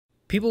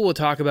People will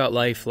talk about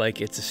life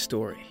like it's a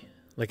story,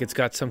 like it's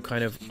got some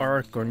kind of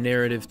arc or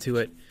narrative to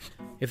it.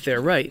 If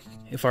they're right,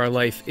 if our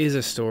life is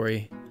a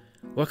story,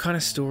 what kind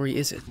of story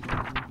is it?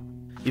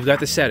 You've got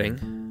the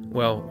setting.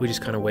 Well, we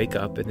just kind of wake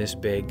up in this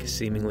big,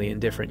 seemingly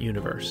indifferent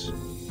universe.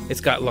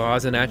 It's got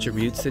laws and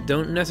attributes that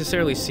don't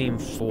necessarily seem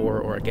for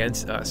or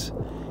against us.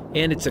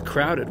 And it's a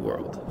crowded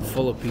world,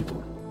 full of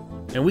people.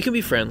 And we can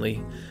be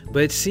friendly,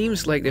 but it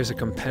seems like there's a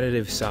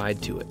competitive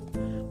side to it.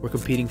 We're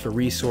competing for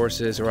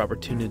resources or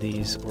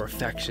opportunities or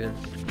affection.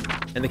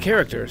 And the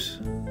characters,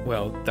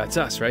 well, that's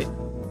us, right?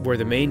 We're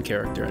the main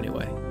character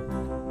anyway.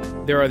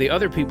 There are the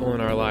other people in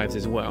our lives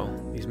as well.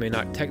 These may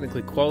not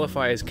technically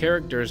qualify as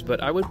characters,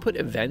 but I would put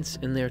events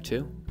in there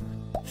too.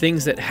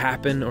 Things that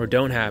happen or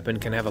don't happen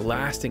can have a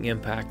lasting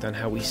impact on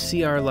how we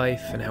see our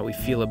life and how we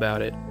feel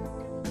about it.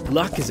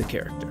 Luck is a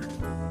character.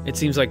 It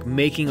seems like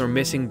making or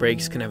missing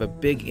breaks can have a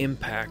big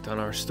impact on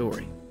our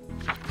story.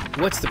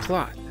 What's the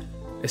plot?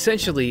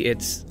 Essentially,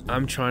 it's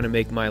I'm trying to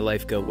make my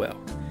life go well.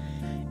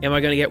 Am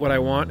I going to get what I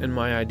want in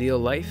my ideal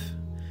life?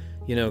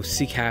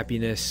 Seek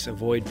happiness,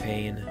 avoid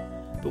pain,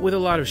 but with a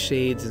lot of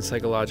shades and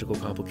psychological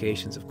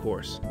complications, of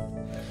course.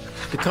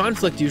 The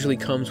conflict usually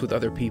comes with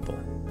other people.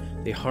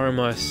 They harm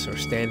us or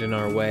stand in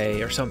our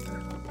way or something.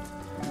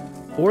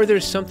 Or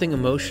there's something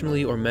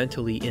emotionally or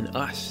mentally in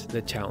us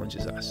that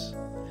challenges us.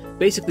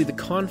 Basically, the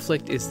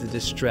conflict is the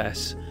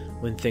distress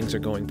when things are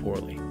going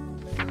poorly.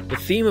 The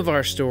theme of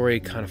our story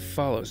kind of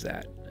follows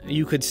that.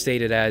 You could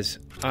state it as,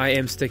 I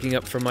am sticking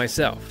up for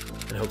myself,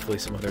 and hopefully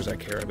some others I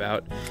care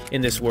about,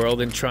 in this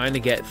world and trying to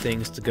get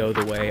things to go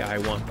the way I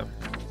want them.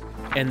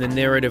 And the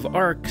narrative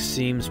arc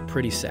seems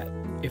pretty set.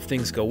 If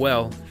things go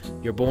well,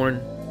 you're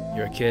born,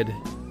 you're a kid,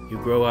 you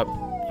grow up,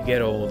 you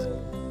get old,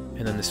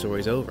 and then the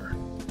story's over.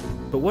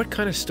 But what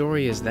kind of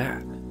story is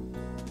that?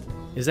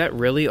 Is that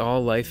really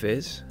all life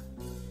is?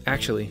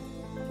 Actually,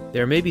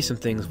 there may be some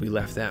things we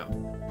left out.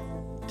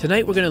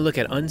 Tonight we're going to look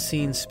at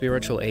unseen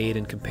spiritual aid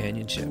and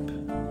companionship,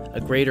 a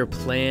greater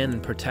plan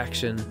and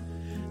protection,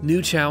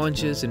 new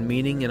challenges and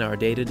meaning in our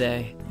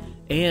day-to-day,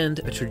 and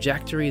a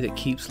trajectory that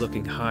keeps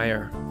looking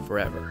higher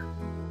forever.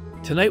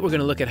 Tonight we're going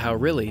to look at how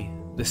really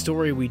the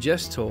story we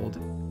just told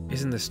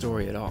isn't the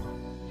story at all.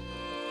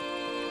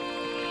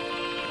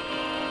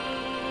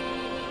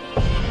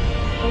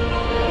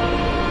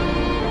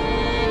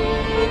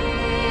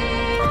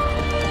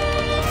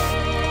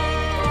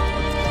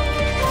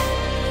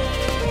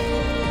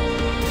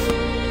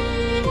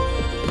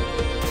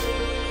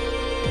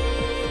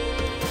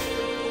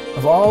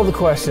 Of all the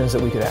questions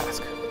that we could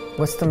ask,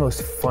 what's the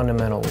most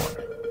fundamental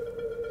one?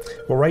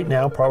 Well, right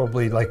now,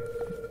 probably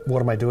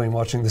what am I doing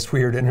watching this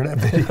weird internet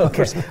video?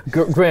 Okay,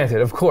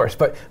 granted, of course,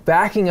 but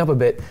backing up a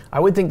bit,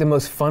 I would think the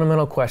most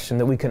fundamental question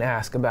that we can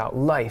ask about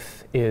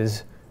life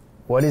is,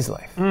 what is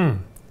life?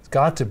 It's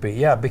got to be,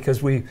 yeah,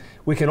 because we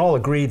can all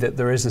agree that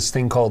there is this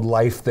thing called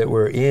life that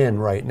we're in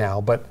right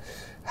now, but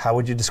how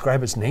would you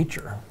describe its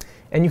nature?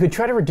 And you could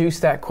try to reduce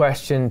that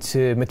question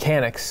to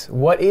mechanics.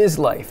 What is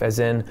life? As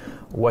in,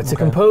 what's it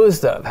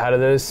composed of? How do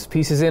those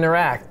pieces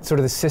interact? Sort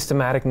of the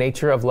systematic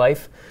nature of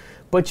life.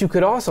 But you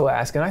could also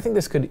ask, and I think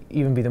this could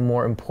even be the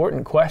more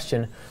important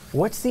question,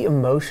 what's the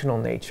emotional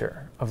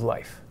nature of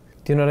life?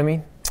 Do you know what I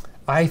mean?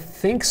 I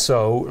think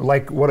so.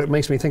 What it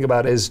makes me think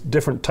about is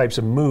different types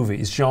of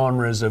movies,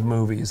 genres of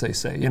movies, they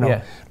say.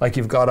 Like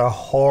you've got a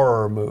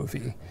horror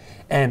movie.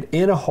 And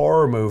in a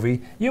horror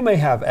movie, you may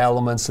have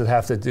elements that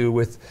have to do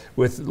with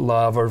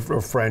love or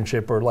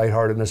friendship or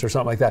lightheartedness or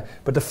something like that.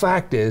 But the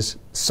fact is,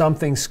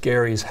 something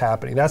scary is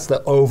happening. That's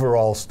the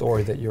overall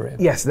story that you're in.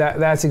 Yes,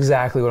 that's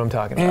exactly what I'm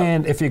talking about.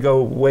 And if you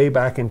go way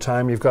back in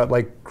time, you've got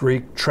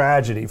Greek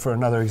tragedy for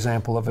another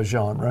example of a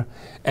genre.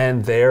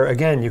 And there,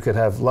 again, you could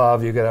have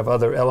love, you could have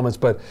other elements,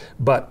 but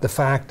the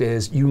fact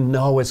is,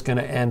 it's going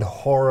to end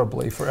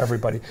horribly for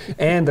everybody.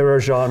 And there are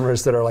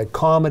genres that are like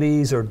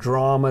comedies or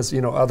dramas,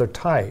 other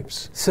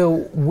types. So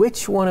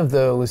which one of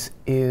those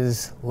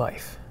is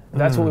life?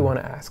 That's what we want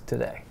to ask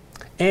today.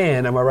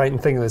 And am I right in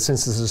thinking that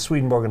since this is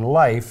Swedenborgian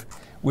life,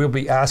 we'll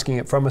be asking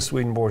it from a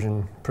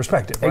Swedenborgian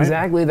perspective, right?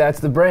 Exactly,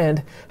 that's the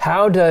brand.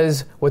 How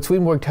does what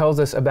Swedenborg tells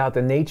us about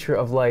the nature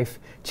of life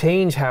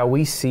change how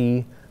we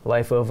see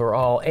life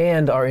overall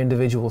and our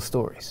individual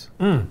stories?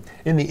 In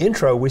the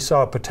intro, we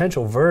saw a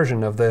potential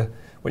version of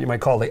what you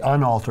might call the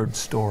unaltered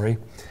story,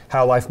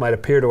 how life might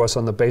appear to us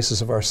on the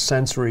basis of our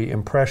sensory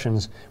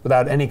impressions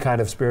without any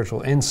kind of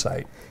spiritual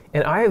insight.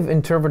 And I have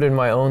interpreted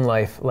my own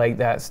life like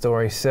that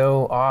story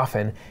so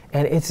often,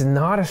 and it's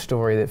not a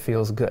story that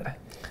feels good.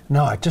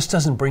 No, it just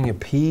doesn't bring you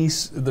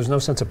peace. There's no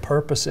sense of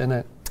purpose in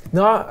it.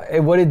 No,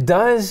 what it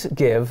does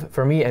give,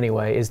 for me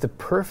anyway, is the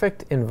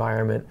perfect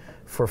environment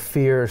for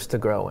fears to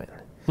grow in.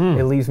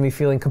 It leaves me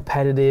feeling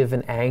competitive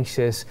and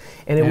anxious,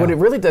 and what it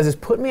really does is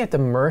put me at the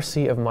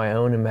mercy of my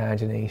own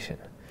imagination.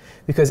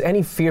 Because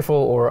any fearful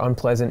or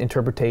unpleasant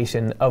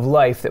interpretation of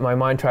life that my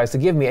mind tries to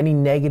give me, any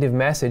negative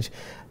message,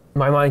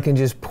 my mind can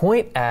just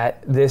point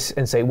at this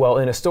and say, well,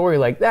 in a story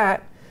like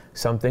that,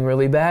 something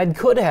really bad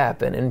could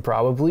happen and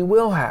probably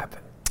will happen.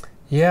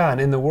 Yeah,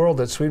 and in the world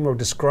that Swedenborg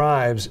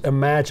describes,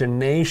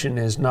 imagination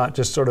is not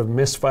just sort of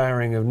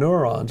misfiring of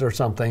neurons or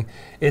something.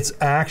 It's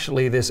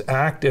actually this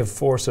active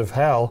force of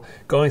hell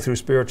going through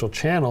spiritual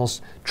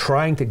channels,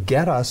 trying to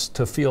get us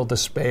to feel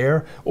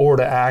despair or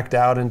to act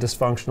out in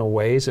dysfunctional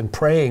ways and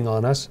preying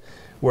on us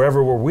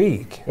wherever we're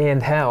weak.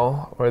 And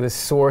hell, or the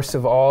source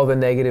of all the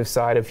negative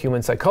side of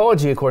human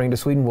psychology, according to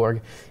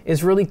Swedenborg,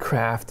 is really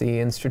crafty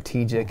and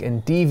strategic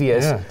and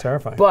devious. Yeah,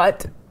 terrifying.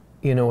 But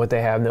you know what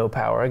they have no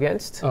power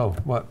against? Oh,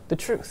 what? The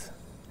truth.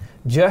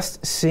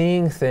 Just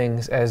seeing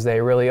things as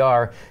they really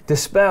are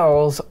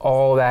dispels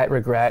all that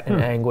regret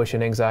and anguish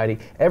and anxiety,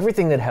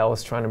 everything that hell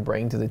is trying to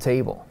bring to the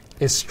table.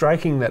 It's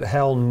striking that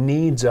hell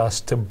needs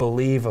us to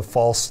believe a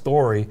false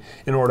story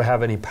in order to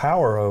have any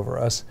power over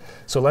us.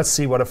 So let's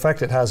see what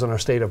effect it has on our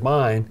state of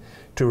mind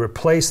to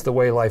replace the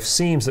way life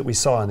seems that we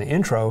saw in the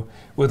intro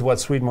with what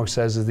Swedenborg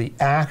says is the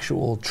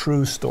actual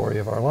true story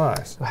of our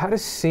lives. How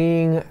does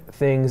seeing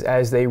things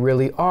as they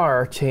really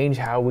are change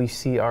how we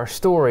see our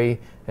story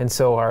and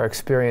so our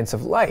experience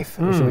of life?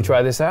 Should we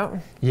try this out?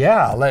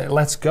 Yeah,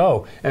 let's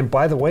go. And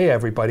by the way,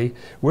 everybody,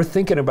 we're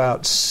thinking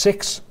about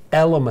 6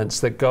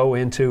 elements that go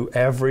into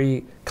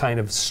every kind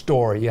of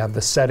story. You have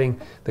the setting,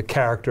 the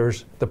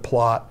characters, the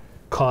plot,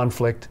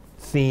 conflict,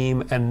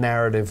 theme, and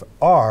narrative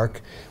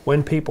arc.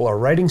 When people are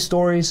writing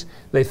stories,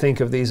 they think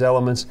of these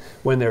elements.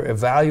 When they're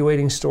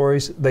evaluating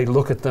stories, they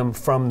look at them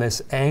from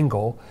this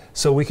angle.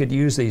 So we could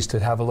use these to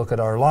have a look at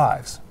our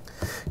lives.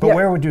 But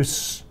where would you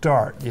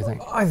start, do you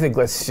think? I think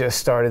let's just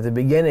start at the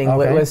beginning.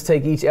 Okay. Let's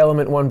take each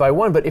element one by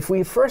one. But if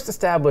we first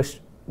establish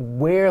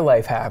where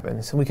life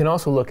happens, we can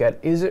also look at,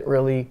 is it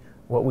really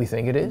what we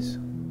think it is?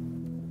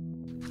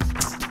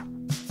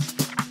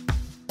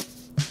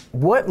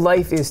 What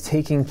life is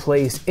taking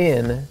place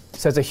in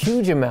says a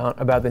huge amount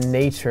about the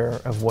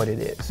nature of what it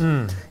is.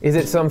 Is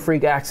it some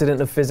freak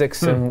accident of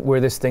physics and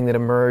we're this thing that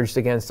emerged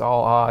against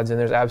all odds and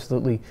there's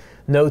absolutely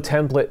no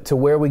template to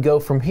where we go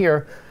from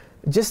here?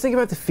 Just think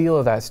about the feel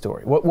of that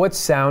story. What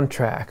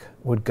soundtrack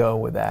would go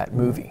with that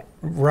movie?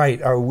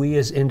 Right. Are we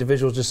as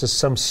individuals just as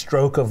some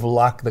stroke of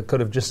luck that could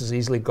have just as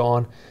easily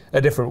gone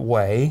a different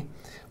way?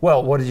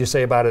 Well, what did you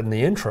say about it in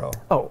the intro?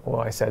 Oh,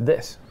 well, I said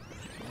this.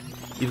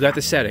 You've got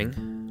the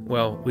setting.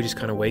 Well, we just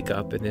kind of wake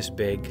up in this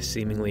big,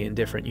 seemingly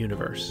indifferent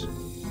universe.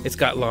 It's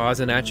got laws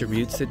and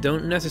attributes that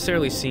don't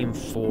necessarily seem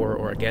for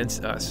or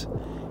against us.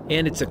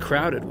 And it's a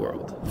crowded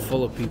world,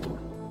 full of people.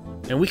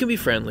 And we can be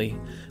friendly,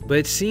 but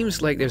it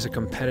seems like there's a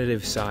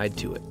competitive side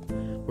to it.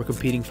 We're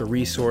competing for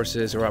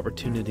resources or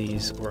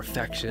opportunities or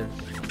affection.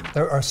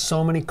 There are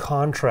so many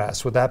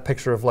contrasts with that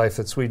picture of life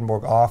that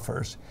Swedenborg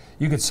offers.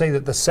 You could say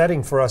that the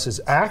setting for us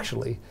is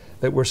actually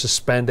that we're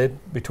suspended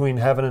between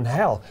heaven and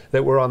hell,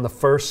 that we're on the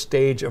first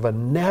stage of a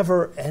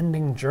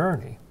never-ending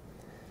journey.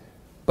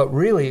 But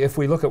really, if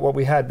we look at what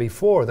we had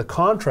before, the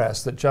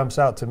contrast that jumps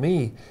out to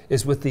me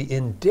is with the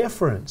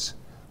indifference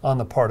on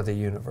the part of the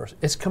universe.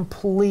 It's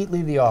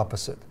completely the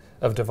opposite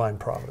of divine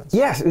providence.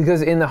 Yes,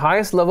 because in the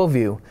highest level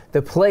view,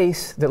 the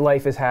place that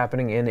life is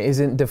happening in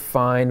isn't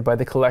defined by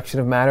the collection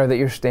of matter that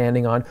you're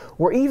standing on,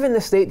 or even the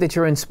state that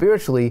you're in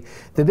spiritually.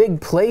 The big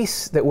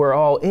place that we're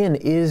all in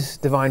is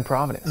divine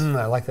providence.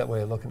 I like that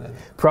way of looking at it.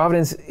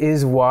 Providence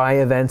is why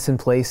events and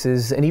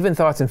places, and even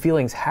thoughts and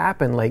feelings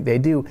happen like they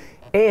do,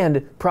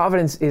 and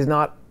providence is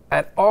not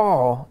at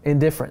all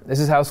indifferent. This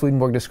is how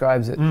Swedenborg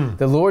describes it.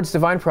 The Lord's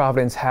divine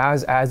providence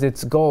has as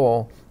its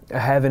goal a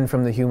heaven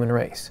from the human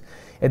race.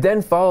 It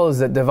then follows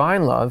that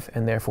divine love,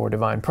 and therefore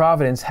divine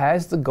providence,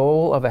 has the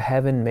goal of a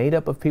heaven made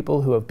up of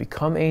people who have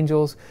become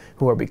angels,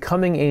 who are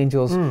becoming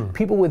angels,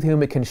 people with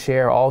whom it can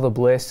share all the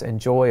bliss and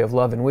joy of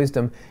love and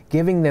wisdom,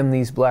 giving them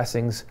these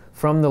blessings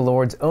from the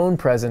Lord's own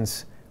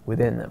presence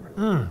within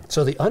them.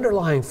 So the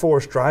underlying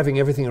force driving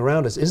everything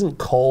around us isn't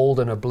cold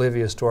and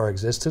oblivious to our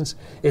existence.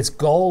 Its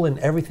goal in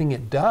everything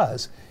it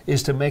does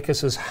is to make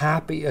us as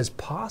happy as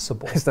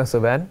possible. It's not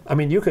so bad. I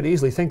mean, you could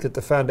easily think that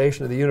the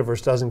foundation of the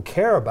universe doesn't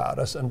care about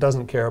us and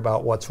doesn't care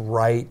about what's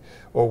right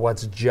or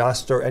what's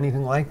just or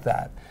anything like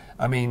that.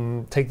 I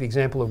mean, take the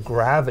example of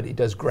gravity.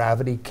 Does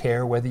gravity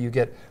care whether you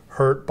get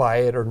hurt by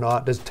it or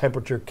not? Does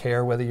temperature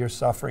care whether you're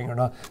suffering or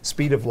not?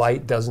 Speed of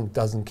light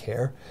doesn't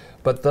care.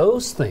 But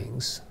those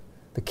things,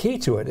 the key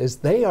to it is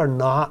they are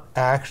not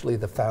actually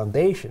the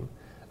foundation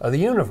of the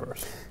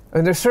universe.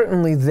 And they're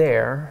certainly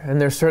there,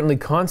 and they're certainly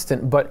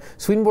constant, but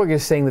Swedenborg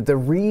is saying that the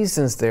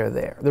reasons they're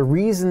there, the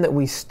reason that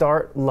we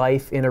start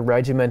life in a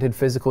regimented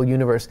physical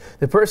universe,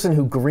 the person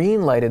who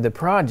green-lighted the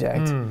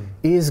project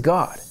is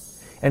God.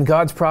 And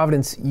God's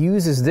providence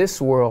uses this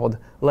world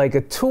like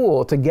a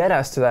tool to get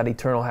us to that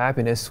eternal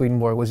happiness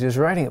Swedenborg was just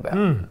writing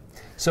about.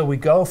 So we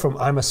go from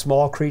I'm a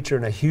small creature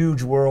in a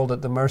huge world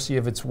at the mercy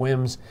of its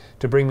whims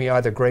to bring me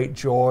either great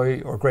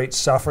joy or great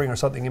suffering or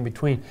something in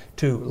between,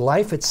 to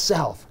life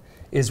itself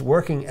is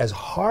working as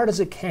hard as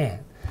it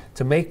can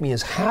to make me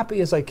as happy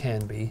as I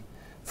can be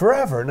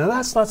forever. Now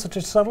that's not such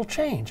a subtle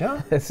change,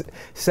 huh? It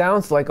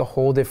sounds like a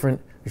whole different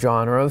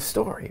genre of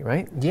story,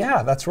 right?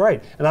 Yeah, that's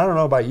right. And I don't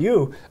know about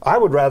you, I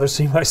would rather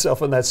see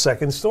myself in that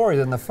second story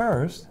than the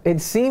first.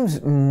 It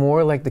seems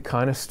more like the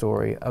kind of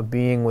story a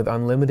being with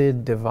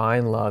unlimited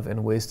divine love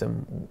and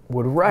wisdom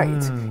would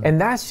write. And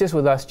that's just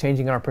with us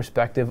changing our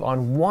perspective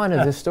on one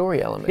of the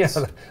story elements.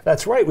 Yeah,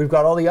 that's right. We've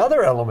got all the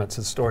other elements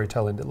of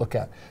storytelling to look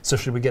at. So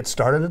should we get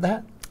started at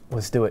that?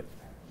 Let's do it.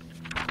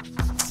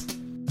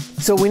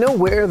 So we know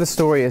where the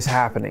story is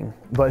happening,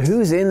 but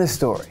who's in the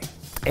story?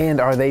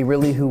 And are they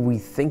really who we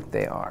think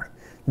they are?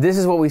 This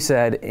is what we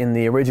said in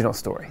the original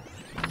story.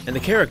 And the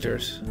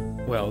characters,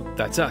 well,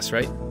 that's us,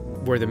 right?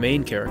 We're the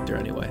main character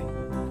anyway.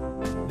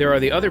 There are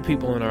the other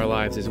people in our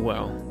lives as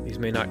well. These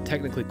may not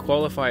technically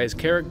qualify as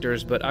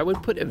characters, but I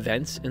would put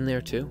events in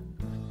there too.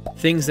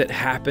 Things that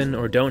happen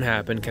or don't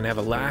happen can have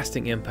a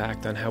lasting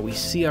impact on how we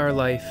see our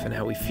life and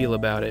how we feel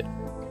about it.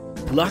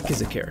 Luck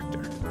is a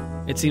character.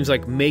 It seems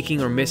like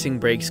making or missing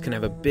breaks can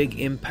have a big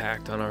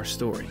impact on our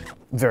story.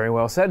 Very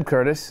well said,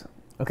 Curtis.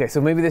 Okay,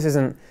 so maybe this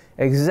isn't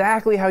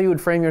exactly how you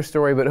would frame your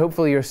story, but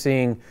hopefully you're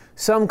seeing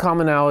some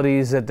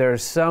commonalities, that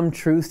there's some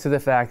truth to the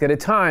fact that at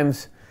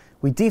times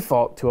we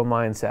default to a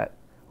mindset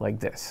like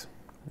this.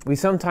 We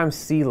sometimes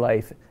see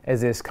life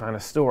as this kind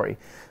of story,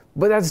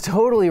 but that's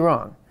totally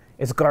wrong.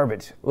 It's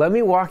garbage. Let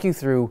me walk you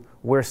through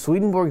where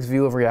Swedenborg's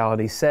view of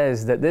reality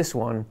says that this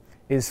one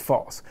is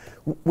false,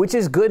 which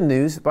is good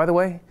news, by the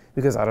way,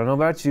 because I don't know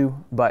about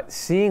you, but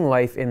seeing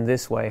life in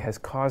this way has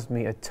caused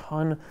me a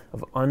ton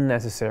of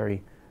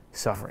unnecessary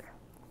suffering.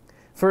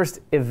 First,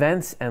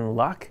 events and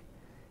luck.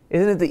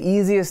 Isn't it the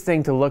easiest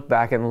thing to look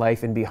back in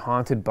life and be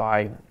haunted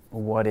by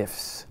what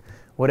ifs?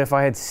 What if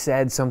I had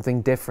said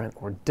something different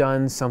or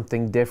done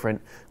something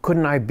different?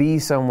 Couldn't I be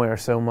somewhere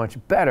so much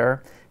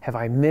better? Have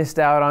I missed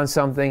out on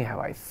something? Have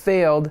I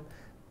failed?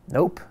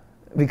 Nope,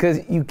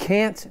 because you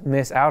can't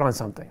miss out on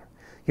something.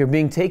 You're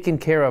being taken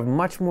care of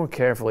much more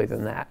carefully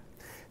than that.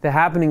 The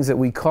happenings that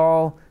we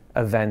call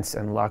events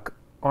and luck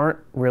aren't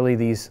really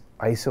these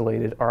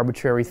isolated,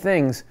 arbitrary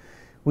things.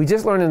 We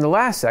just learned in the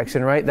last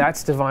section, right?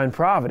 That's divine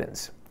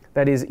providence.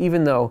 That is,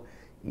 even though,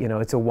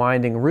 it's a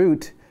winding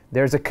route,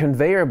 there's a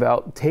conveyor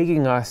belt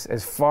taking us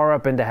as far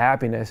up into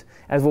happiness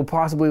as we'll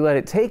possibly let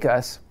it take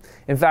us.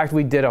 In fact,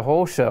 we did a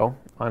whole show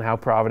on how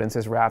providence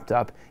is wrapped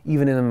up,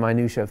 even in the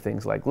minutiae of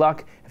things like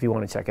luck. If you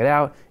want to check it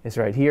out, it's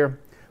right here.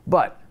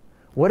 But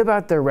what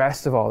about the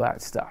rest of all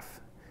that stuff?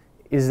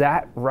 Is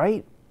that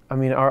right? I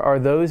mean, are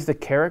those the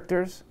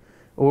characters?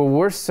 Well,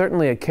 we're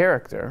certainly a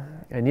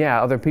character, and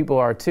yeah, other people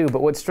are too,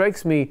 but what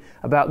strikes me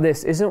about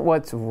this isn't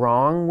what's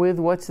wrong with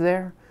what's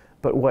there,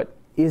 but what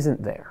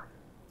isn't there.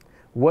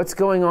 What's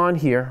going on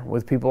here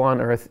with people on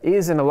Earth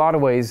is, in a lot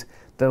of ways,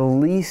 the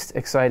least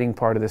exciting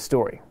part of the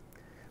story.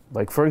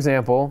 Like, for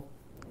example,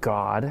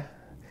 God.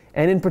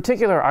 And in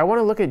particular, I want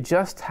to look at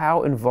just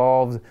how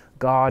involved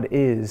God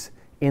is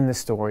in the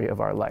story of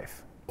our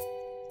life.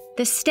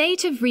 The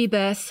state of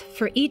rebirth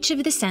for each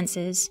of the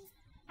senses,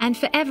 and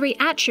for every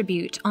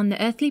attribute on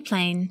the earthly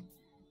plane,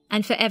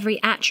 and for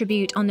every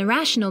attribute on the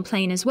rational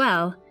plane as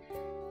well,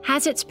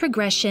 has its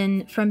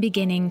progression from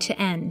beginning to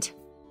end.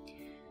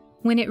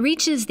 When it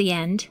reaches the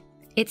end,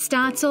 it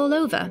starts all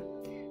over,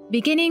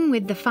 beginning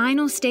with the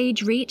final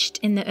stage reached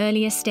in the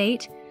earlier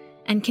state,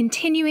 and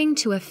continuing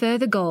to a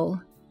further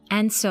goal,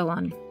 and so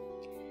on.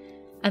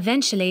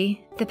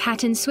 Eventually, the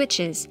pattern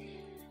switches,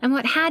 and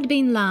what had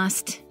been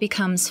last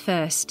becomes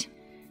first.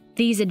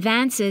 These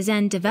advances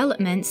and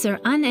developments are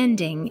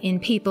unending in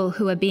people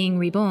who are being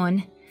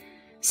reborn,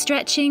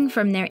 stretching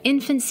from their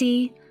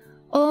infancy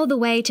all the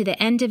way to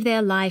the end of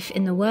their life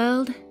in the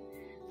world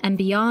and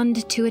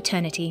beyond to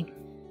eternity.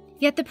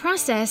 Yet the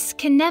process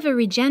can never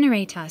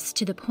regenerate us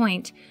to the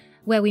point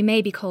where we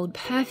may be called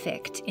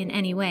perfect in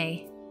any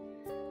way.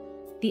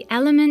 The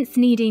elements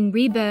needing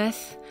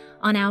rebirth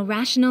on our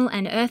rational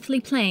and earthly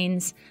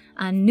planes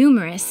are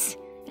numerous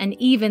and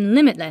even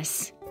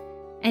limitless,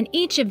 and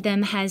each of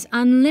them has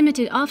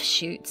unlimited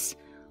offshoots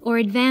or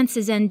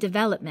advances and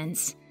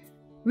developments,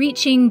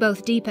 reaching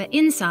both deeper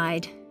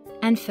inside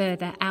and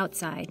further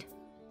outside.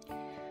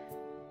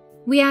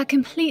 We are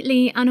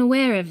completely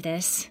unaware of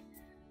this,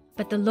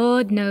 but the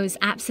Lord knows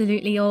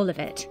absolutely all of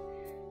it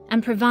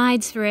and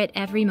provides for it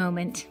every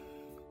moment.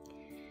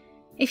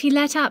 If you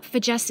let up for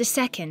just a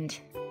second,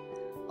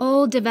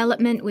 all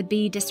development would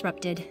be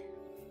disrupted.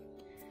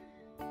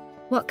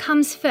 What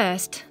comes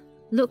first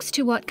looks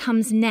to what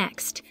comes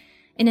next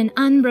in an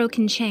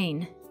unbroken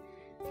chain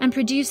and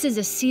produces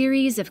a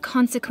series of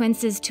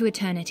consequences to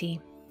eternity.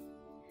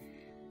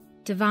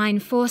 Divine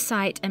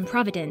foresight and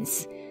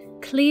providence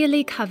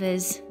clearly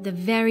covers the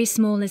very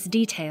smallest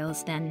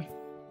details then.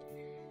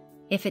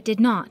 If it did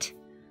not,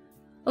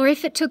 or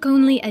if it took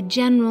only a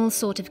general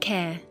sort of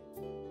care,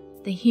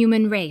 the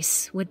human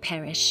race would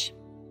perish.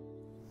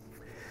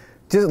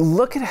 Just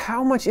look at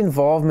how much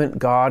involvement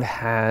God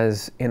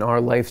has in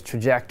our life's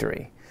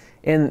trajectory,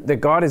 and that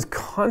God is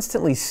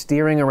constantly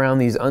steering around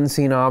these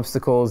unseen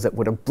obstacles that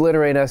would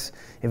obliterate us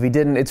if He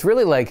didn't. It's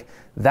really like,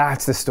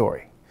 that's the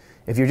story.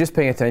 If you're just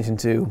paying attention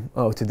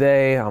to,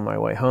 today on my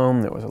way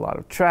home, there was a lot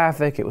of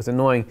traffic, it was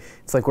annoying,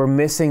 it's like we're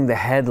missing the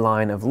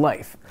headline of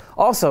life.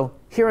 Also,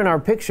 here in our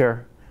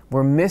picture,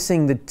 we're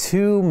missing the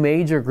two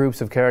major groups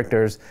of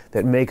characters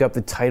that make up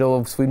the title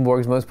of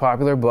Swedenborg's most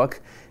popular book,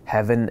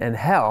 Heaven and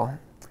Hell.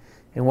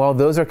 And while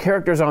those are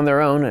characters on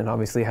their own, and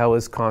obviously hell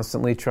is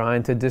constantly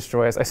trying to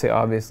destroy us, I say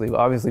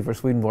obviously for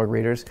Swedenborg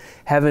readers,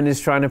 heaven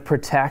is trying to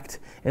protect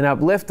and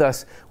uplift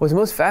us. What's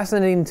most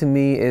fascinating to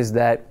me is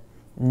that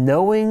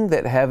knowing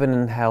that heaven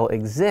and hell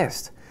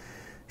exist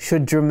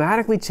should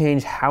dramatically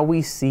change how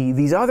we see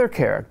these other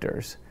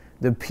characters,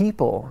 the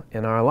people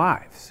in our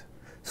lives.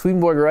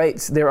 Swedenborg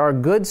writes, there are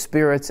good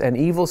spirits and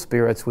evil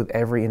spirits with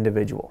every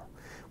individual.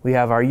 We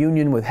have our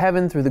union with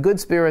heaven through the good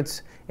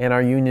spirits and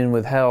our union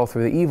with hell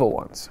through the evil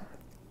ones.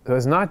 So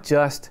it's not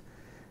just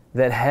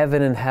that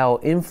heaven and hell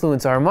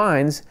influence our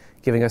minds,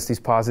 giving us these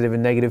positive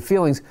and negative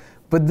feelings,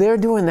 but they're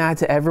doing that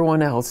to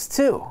everyone else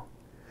too.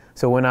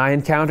 So when I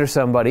encounter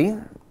somebody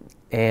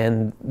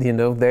and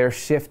they're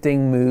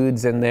shifting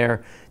moods and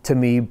their, to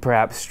me,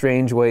 perhaps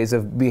strange ways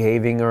of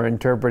behaving or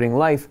interpreting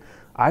life,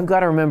 I've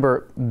got to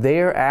remember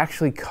they're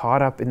actually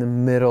caught up in the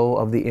middle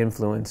of the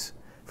influence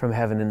from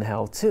heaven and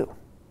hell too,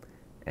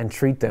 and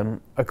treat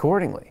them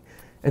accordingly.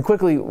 And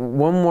quickly,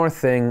 one more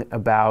thing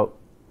about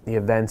the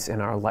events in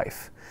our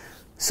life.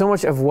 So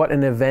much of what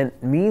an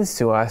event means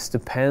to us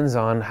depends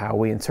on how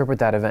we interpret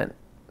that event.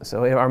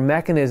 So our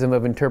mechanism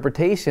of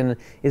interpretation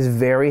is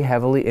very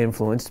heavily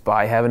influenced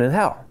by heaven and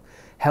hell.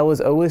 Hell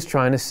is always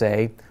trying to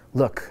say,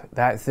 look,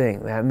 that thing,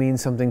 that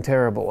means something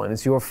terrible and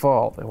it's your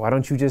fault, and why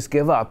don't you just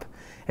give up?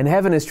 And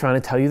heaven is trying to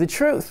tell you the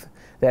truth,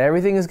 that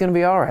everything is going to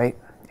be all right,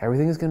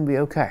 everything is going to be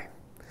okay.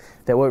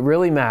 That what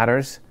really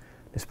matters,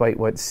 despite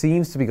what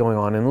seems to be going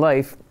on in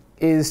life,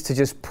 is to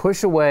just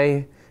push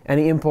away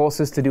any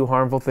impulses to do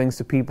harmful things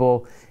to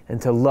people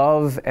and to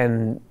love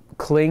and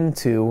cling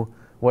to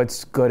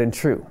what's good and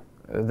true.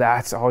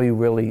 That's all you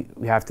really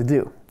have to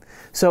do.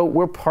 So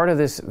we're part of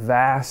this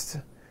vast,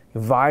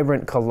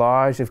 vibrant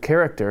collage of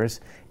characters,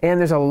 and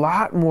there's a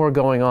lot more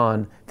going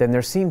on than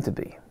there seemed to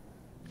be.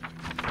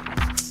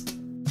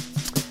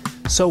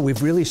 So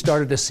we've really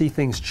started to see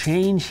things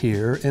change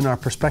here in our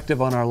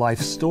perspective on our life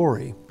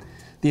story.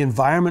 The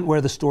environment where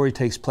the story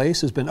takes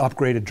place has been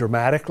upgraded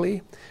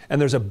dramatically,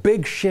 and there's a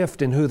big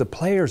shift in who the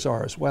players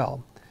are as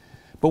well.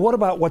 But what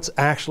about what's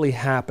actually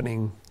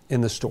happening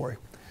in the story?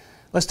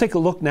 Let's take a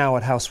look now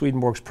at how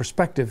Swedenborg's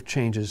perspective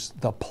changes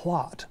the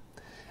plot.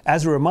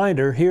 As a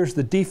reminder, here's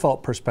the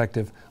default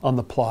perspective on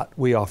the plot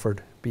we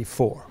offered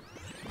before.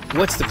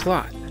 What's the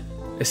plot?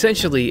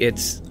 Essentially,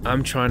 it's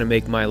I'm trying to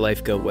make my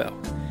life go well.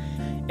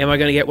 Am I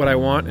going to get what I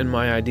want in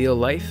my ideal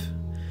life?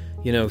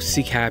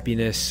 Seek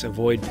happiness,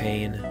 avoid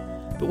pain,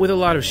 but with a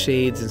lot of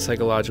shades and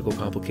psychological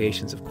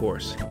complications, of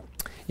course.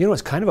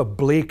 It's kind of a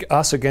bleak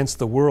us against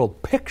the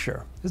world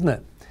picture, isn't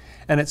it?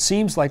 And it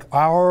seems like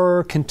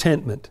our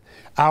contentment,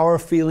 our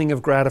feeling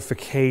of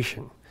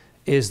gratification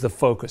is the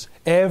focus.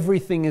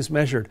 Everything is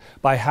measured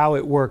by how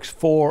it works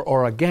for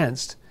or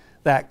against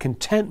that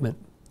contentment.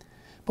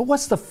 But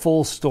what's the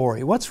full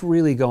story? What's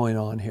really going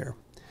on here?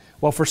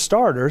 Well, for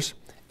starters,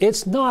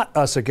 it's not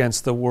us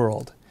against the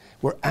world.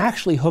 We're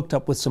actually hooked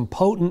up with some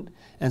potent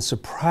and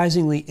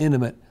surprisingly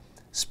intimate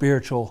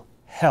spiritual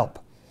help.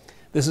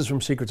 This is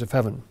from Secrets of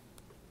Heaven.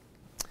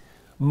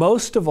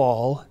 Most of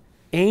all,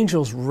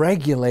 angels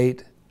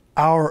regulate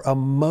our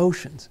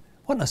emotions.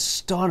 What an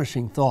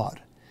astonishing thought.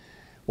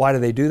 Why do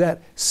they do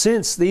that?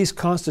 Since these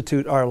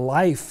constitute our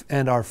life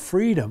and our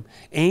freedom,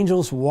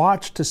 angels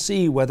watch to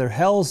see whether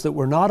hells that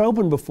were not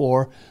open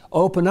before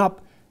open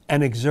up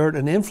and exert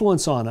an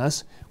influence on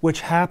us,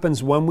 which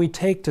happens when we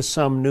take to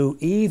some new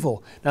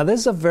evil. Now,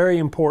 this is a very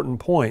important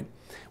point,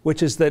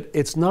 which is that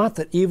it's not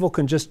that evil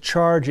can just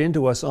charge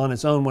into us on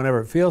its own whenever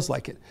it feels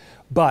like it.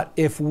 But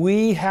if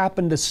we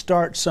happen to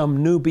start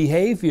some new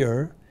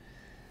behavior,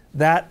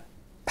 that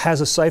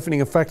has a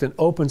siphoning effect and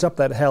opens up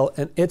that hell,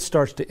 and it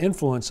starts to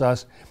influence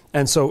us.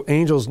 And so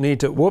angels need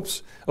to,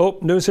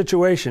 new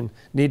situation,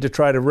 need to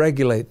try to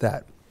regulate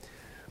that.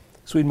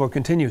 Swedenborg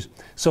continues,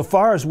 so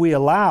far as we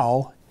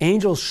allow,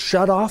 angels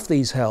shut off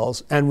these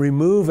hells and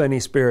remove any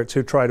spirits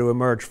who try to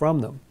emerge from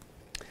them.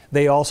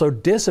 They also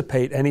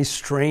dissipate any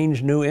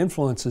strange new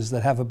influences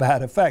that have a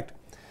bad effect.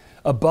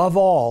 Above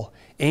all,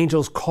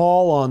 angels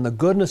call on the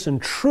goodness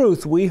and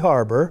truth we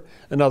harbor,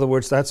 in other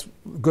words, that's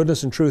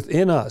goodness and truth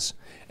in us,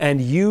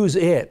 and use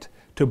it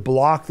to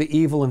block the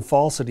evil and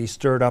falsity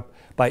stirred up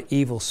by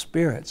evil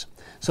spirits.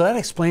 So that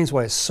explains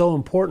why it's so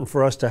important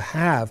for us to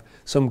have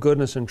some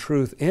goodness and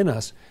truth in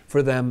us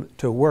for them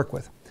to work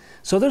with.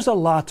 So there's a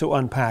lot to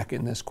unpack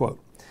in this quote.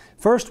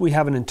 First, we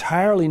have an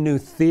entirely new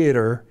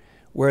theater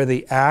where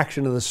the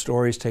action of the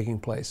story is taking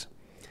place.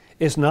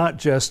 It's not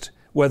just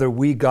whether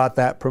we got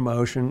that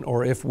promotion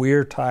or if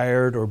we're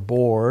tired or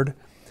bored.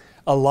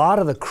 A lot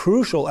of the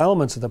crucial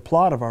elements of the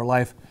plot of our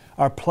life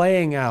are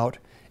playing out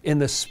in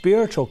the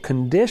spiritual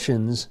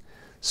conditions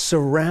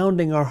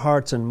surrounding our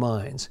hearts and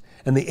minds.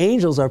 And the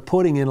angels are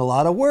putting in a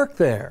lot of work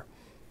there.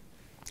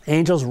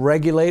 Angels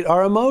regulate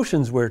our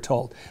emotions, we're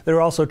told.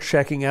 They're also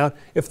checking out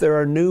if there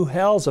are new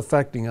hells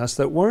affecting us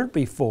that weren't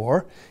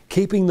before,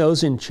 keeping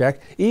those in check,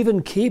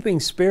 even keeping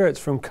spirits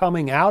from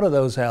coming out of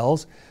those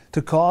hells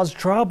to cause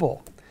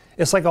trouble.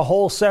 It's like a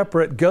whole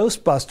separate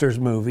Ghostbusters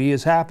movie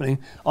is happening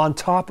on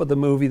top of the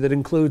movie that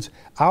includes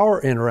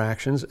our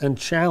interactions and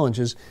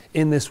challenges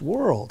in this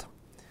world.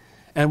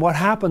 And what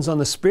happens on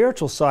the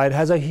spiritual side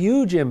has a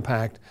huge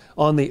impact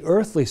on the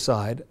earthly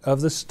side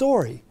of the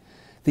story.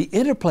 The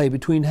interplay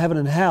between heaven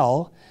and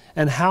hell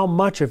and how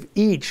much of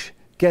each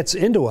gets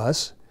into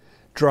us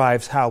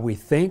drives how we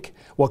think,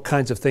 what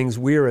kinds of things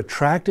we're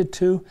attracted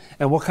to,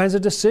 and what kinds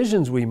of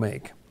decisions we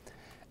make.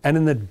 And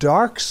in the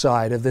dark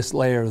side of this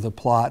layer of the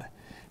plot,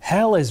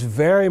 hell is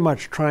very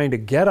much trying to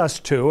get us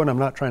to, and I'm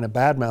not trying to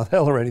badmouth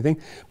hell or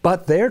anything,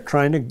 but they're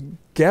trying to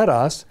get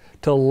us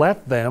to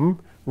let them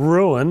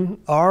ruin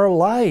our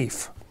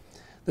life.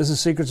 This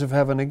is Secrets of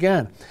Heaven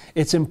again.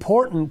 It's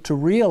important to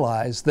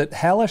realize that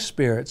hellish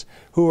spirits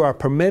who are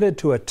permitted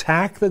to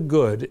attack the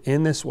good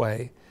in this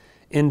way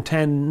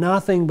intend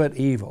nothing but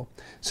evil,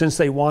 since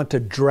they want to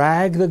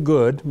drag the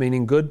good,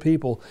 meaning good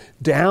people,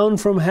 down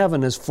from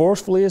heaven as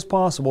forcefully as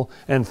possible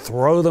and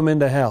throw them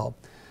into hell.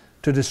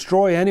 To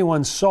destroy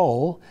anyone's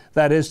soul,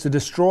 that is, to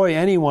destroy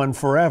anyone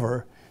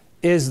forever,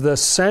 is the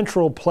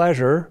central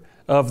pleasure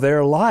of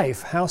their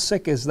life. How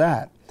sick is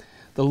that?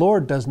 The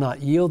Lord does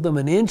not yield them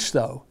an inch,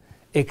 though,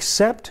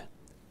 except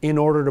in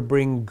order to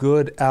bring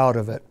good out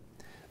of it.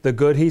 The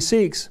good He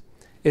seeks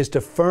is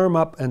to firm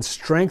up and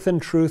strengthen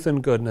truth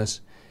and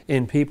goodness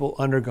in people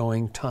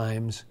undergoing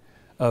times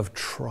of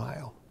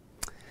trial.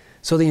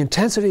 So the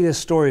intensity of this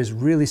story is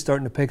really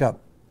starting to pick up.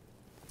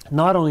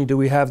 Not only do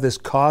we have this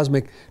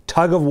cosmic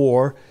tug of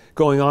war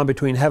going on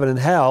between heaven and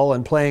hell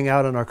and playing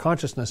out in our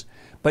consciousness,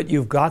 but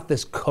you've got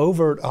this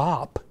covert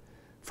op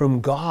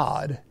from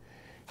God.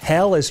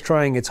 Hell is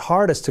trying its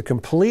hardest to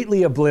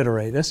completely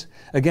obliterate us.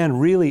 Again,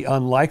 really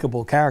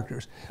unlikable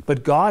characters.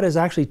 But God is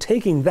actually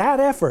taking that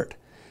effort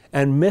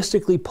and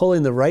mystically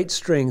pulling the right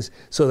strings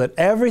so that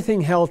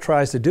everything hell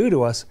tries to do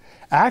to us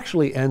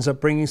actually ends up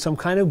bringing some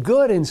kind of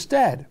good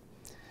instead.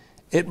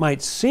 It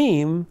might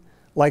seem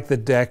like the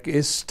deck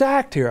is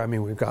stacked here. I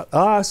mean, we've got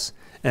us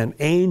and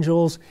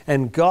angels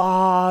and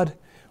God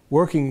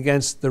working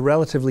against the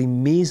relatively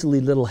measly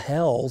little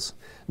hells.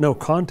 No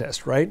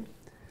contest, right?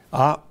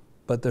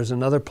 But there's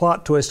another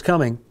plot twist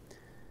coming,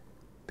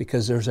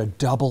 because there's a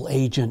double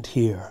agent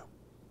here.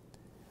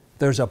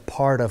 There's a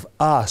part of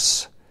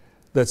us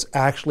that's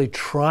actually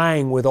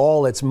trying with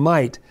all its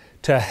might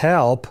to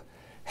help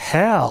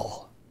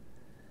hell.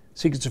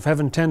 Secrets of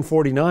Heaven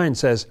 10:49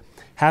 says,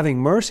 having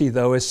mercy,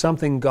 though, is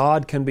something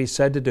God can be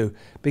said to do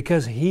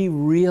because He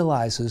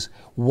realizes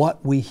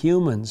what we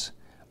humans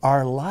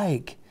are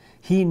like.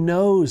 He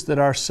knows that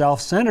our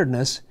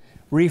self-centeredness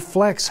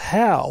reflects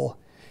hell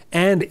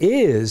and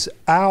is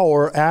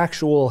our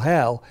actual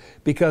hell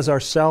because our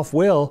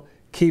self-will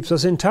keeps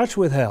us in touch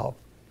with hell.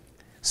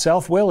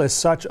 Self-will is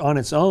such on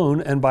its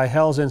own and by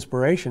hell's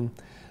inspiration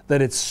that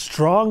its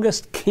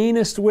strongest,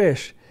 keenest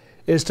wish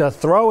is to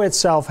throw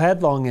itself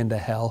headlong into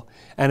hell,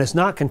 and it's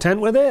not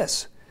content with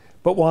this,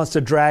 but wants to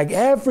drag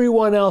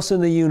everyone else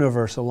in the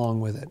universe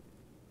along with it.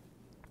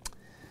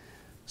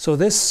 So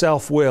this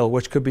self-will,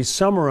 which could be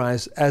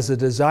summarized as a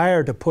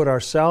desire to put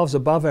ourselves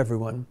above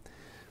everyone,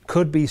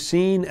 could be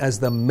seen as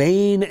the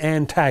main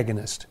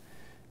antagonist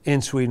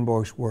in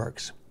Swedenborg's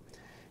works.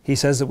 He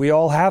says that we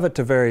all have it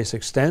to various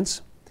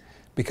extents.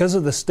 Because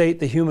of the state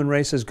the human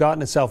race has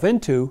gotten itself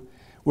into,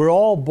 we're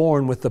all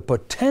born with the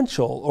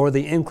potential or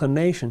the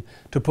inclination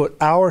to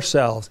put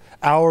ourselves,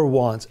 our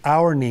wants,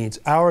 our needs,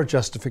 our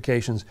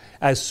justifications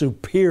as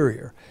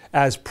superior,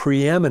 as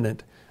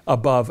preeminent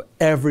above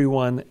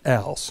everyone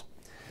else.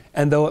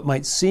 And though it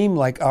might seem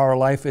like our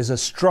life is a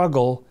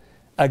struggle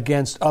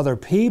against other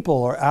people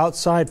or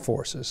outside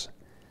forces,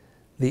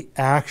 the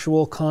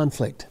actual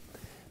conflict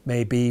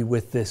may be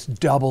with this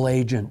double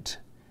agent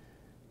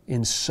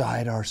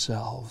inside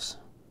ourselves.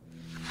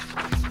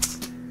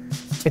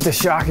 It's a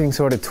shocking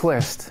sort of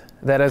twist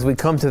that as we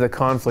come to the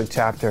conflict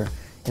chapter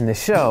in the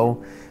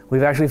show,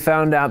 we've actually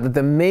found out that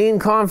the main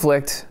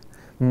conflict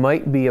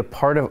might be a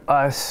part of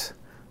us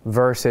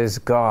versus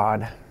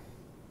God.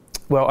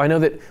 Well, I know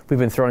that we've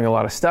been throwing a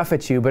lot of stuff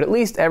at you, but at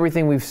least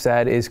everything we've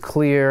said is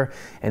clear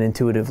and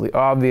intuitively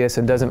obvious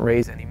and doesn't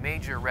raise any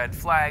major red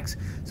flags.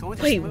 So we'll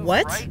just move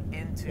right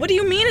into... What do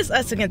you mean it's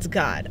us against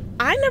God?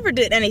 I never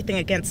did anything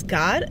against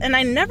God, and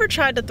I never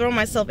tried to throw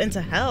myself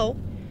into hell.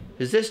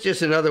 Is this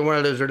just another one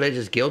of those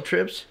religious guilt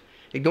trips?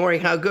 Ignoring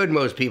how good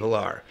most people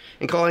are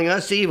and calling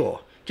us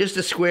evil, just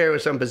to square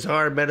with some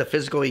bizarre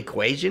metaphysical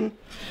equation?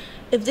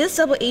 If this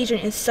double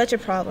agent is such a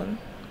problem,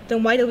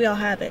 then why do we all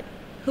have it?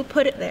 Who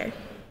put it there?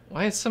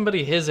 Why is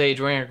somebody his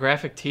age wearing a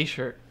graphic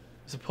t-shirt?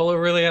 Is a polo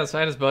really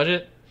outside his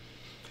budget?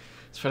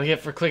 That's what I get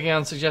for clicking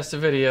on suggested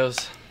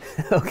videos.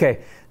 Okay,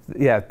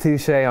 yeah,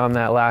 touche on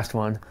that last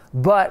one.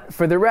 But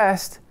for the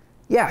rest,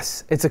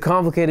 yes, it's a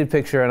complicated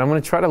picture, and I'm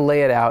going to try to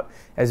lay it out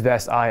as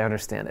best I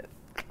understand it.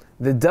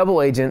 The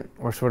double agent,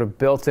 or sort of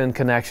built-in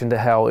connection to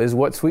hell, is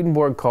what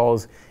Swedenborg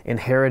calls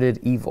inherited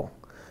evil.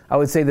 I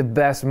would say the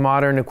best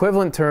modern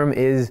equivalent term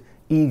is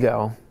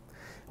ego.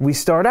 We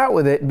start out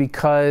with it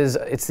because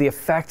it's the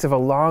effect of a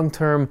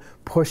long-term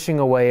pushing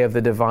away of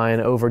the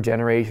divine over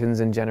generations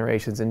and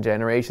generations and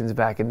generations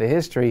back into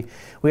history.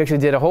 We actually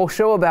did a whole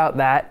show about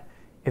that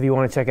if you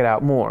want to check it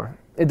out more.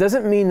 It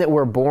doesn't mean that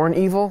we're born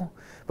evil,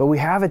 but we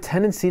have a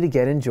tendency to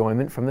get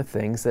enjoyment from the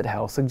things that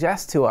hell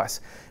suggests to us.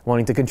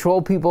 Wanting to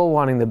control people,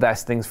 wanting the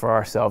best things for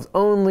ourselves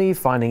only,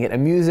 finding it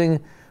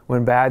amusing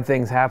when bad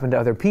things happen to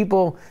other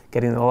people,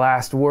 getting the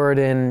last word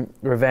in,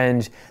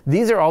 revenge.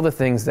 These are all the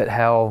things that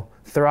hell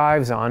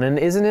thrives on, and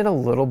isn't it a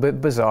little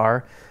bit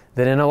bizarre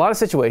that in a lot of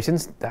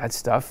situations that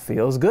stuff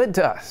feels good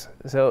to us?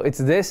 So it's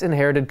this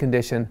inherited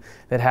condition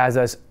that has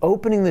us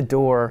opening the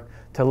door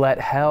to let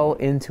hell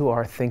into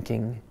our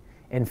thinking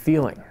and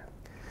feeling.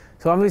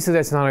 So obviously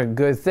that's not a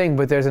good thing,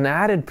 but there's an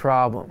added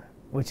problem,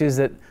 which is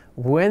that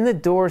when the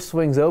door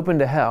swings open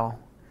to hell,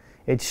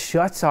 it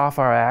shuts off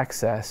our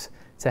access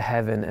to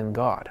heaven and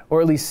God,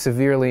 or at least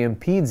severely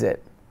impedes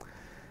it.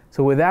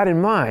 So with that in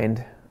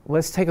mind,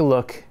 let's take a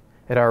look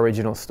at our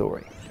original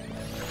story.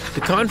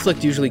 The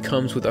conflict usually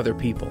comes with other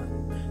people.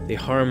 They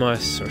harm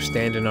us or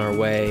stand in our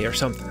way or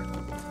something.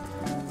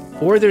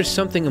 Or there's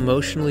something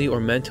emotionally or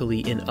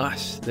mentally in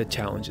us that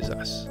challenges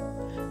us.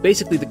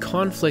 Basically, the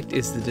conflict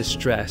is the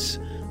distress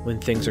when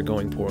things are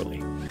going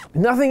poorly.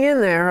 Nothing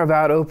in there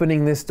about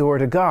opening this door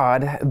to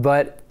God,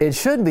 but it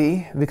should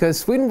be, because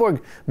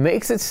Swedenborg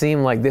makes it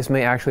seem like this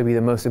may actually be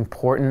the most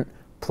important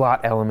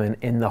plot element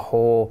in the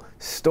whole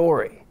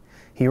story.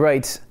 He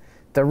writes,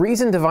 "The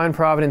reason divine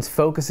providence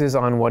focuses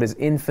on what is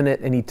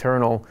infinite and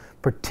eternal,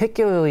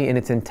 particularly in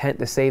its intent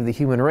to save the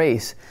human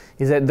race,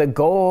 is that the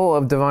goal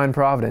of divine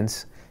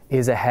providence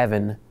is a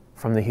heaven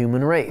from the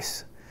human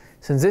race.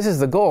 Since this is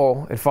the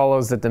goal, it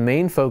follows that the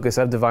main focus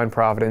of divine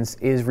providence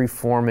is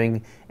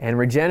reforming and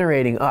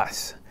regenerating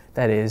us,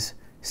 that is,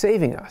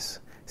 saving us,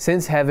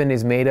 since heaven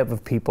is made up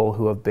of people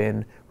who have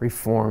been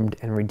reformed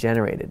and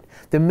regenerated.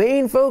 The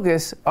main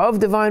focus of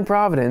divine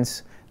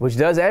providence, which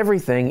does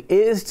everything,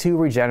 is to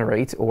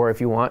regenerate, or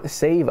if you want,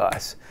 save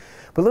us."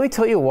 But let me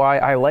tell you why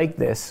I like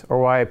this, or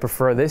why I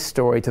prefer this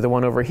story to the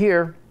one over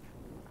here.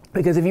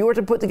 Because if you were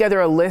to put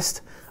together a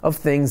list of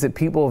things that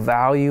people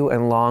value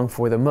and long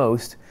for the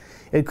most,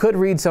 it could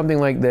read something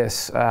like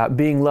this: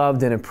 being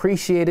loved and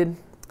appreciated,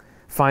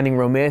 finding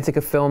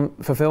romantic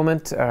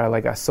fulfillment,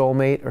 like a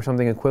soulmate or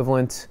something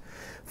equivalent,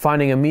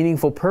 finding a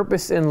meaningful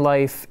purpose in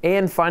life,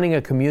 and finding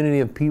a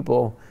community of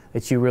people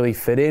that you really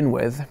fit in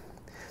with.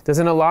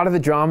 Doesn't a lot of the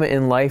drama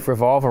in life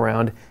revolve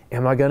around,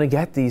 am I going to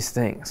get these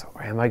things?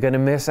 Or am I going to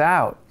miss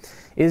out?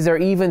 Is there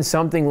even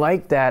something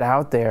like that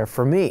out there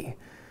for me?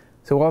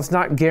 So while it's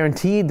not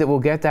guaranteed that we'll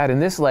get that in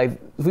this life,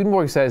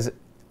 Swedenborg says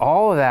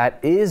all of that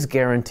is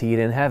guaranteed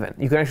in heaven.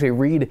 You can actually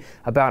read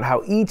about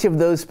how each of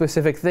those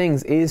specific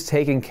things is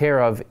taken care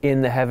of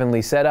in the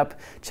heavenly setup.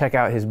 Check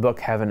out his book,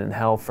 Heaven and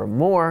Hell, for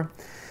more.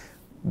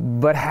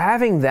 But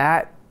having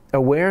that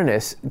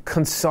awareness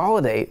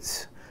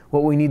consolidates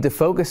what we need to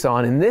focus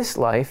on in this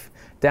life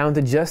down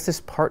to just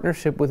this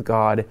partnership with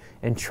God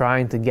and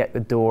trying to get the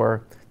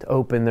door to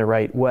open the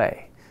right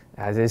way.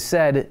 As is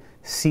said,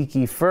 seek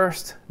ye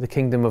first the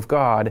kingdom of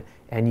God,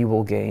 and you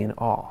will gain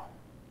all.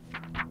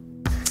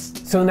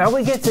 So now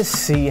we get to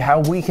see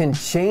how we can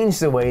change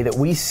the way that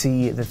we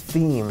see the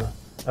theme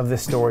of the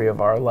story of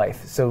our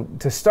life. So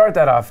to start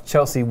that off,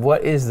 Chelsea,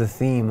 what is the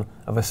theme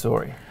of a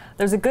story?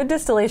 There's a good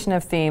distillation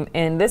of theme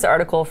in this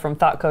article from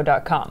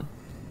thoughtco.com.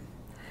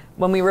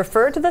 When we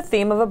refer to the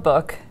theme of a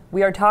book,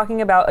 we are talking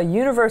about a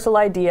universal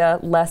idea,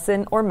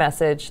 lesson, or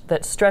message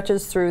that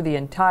stretches through the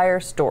entire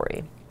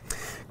story.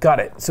 Got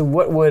it. So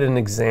what would an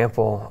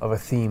example of a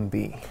theme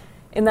be?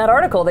 In that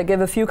article, they give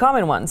a few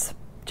common ones: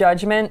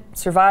 judgment,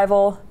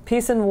 survival,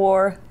 peace and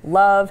war,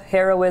 love,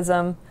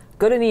 heroism,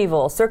 good and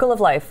evil, circle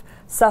of life,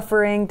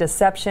 suffering,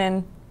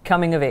 deception,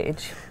 coming of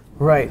age.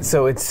 Right,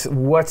 so it's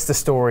what's the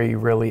story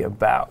really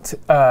about?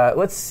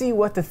 Let's see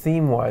what the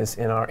theme was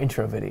in our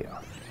intro video.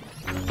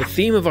 The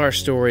theme of our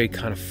story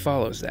kind of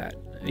follows that.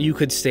 You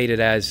could state it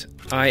as,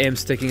 I am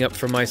sticking up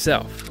for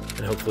myself,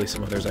 and hopefully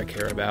some others I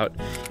care about,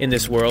 in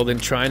this world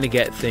and trying to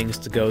get things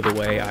to go the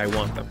way I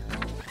want them.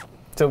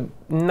 So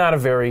not a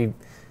very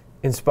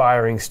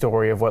inspiring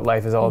story of what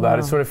life is all about.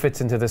 It sort of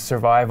fits into the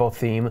survival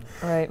theme.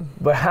 Right.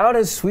 But how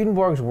does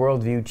Swedenborg's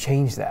worldview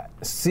change that?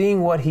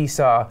 Seeing what he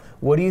saw,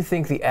 what do you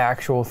think the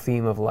actual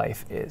theme of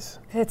life is?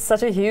 It's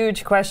such a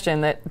huge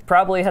question that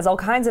probably has all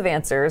kinds of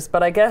answers,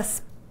 but I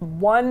guess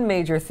one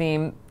major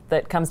theme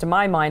that comes to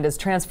my mind is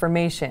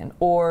transformation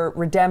or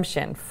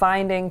redemption,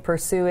 finding,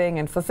 pursuing,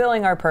 and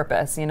fulfilling our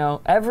purpose. You know,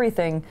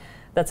 everything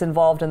that's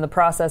involved in the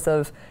process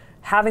of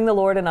having the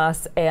Lord in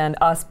us and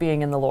us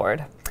being in the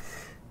Lord.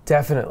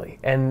 Definitely.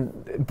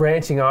 And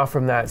branching off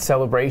from that,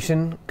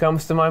 celebration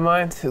comes to my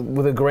mind.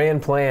 With a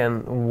grand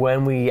plan,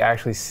 when we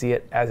actually see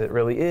it as it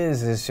really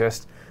is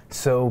just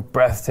so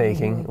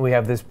breathtaking. We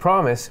have this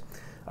promise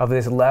of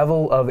this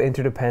level of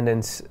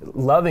interdependence,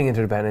 loving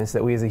interdependence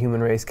that we as a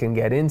human race can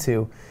get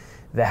into,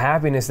 the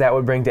happiness that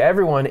would bring to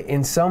everyone,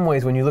 in some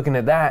ways, when you're looking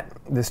at that,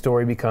 the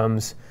story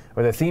becomes,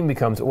 or the theme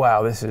becomes,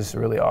 wow, this is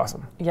really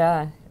awesome.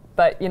 Yeah,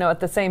 but, at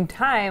the same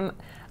time,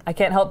 I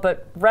can't help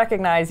but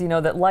recognize,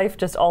 that life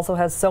just also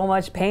has so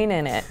much pain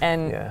in it.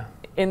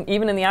 And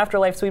even in the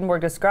afterlife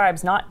Swedenborg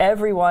describes, not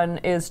everyone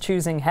is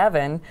choosing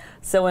heaven.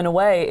 So in a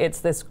way, it's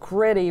this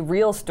gritty,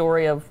 real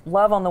story of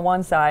love on the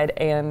one side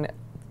and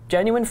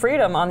genuine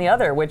freedom on the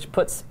other, which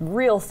puts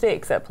real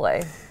stakes at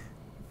play.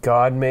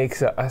 God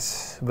makes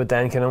us, but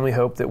then can only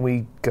hope that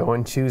we go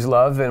and choose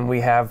love and we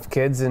have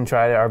kids and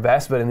try our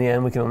best, but in the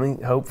end we can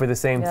only hope for the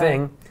same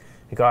thing.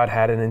 God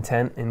had an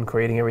intent in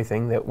creating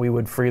everything that we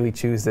would freely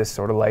choose this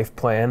sort of life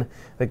plan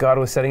that God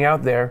was setting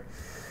out there.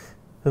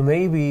 But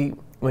maybe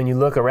when you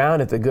look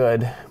around at the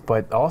good,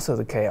 but also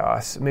the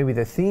chaos, maybe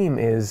the theme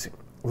is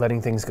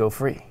letting things go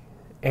free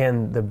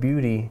and the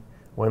beauty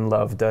when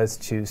love does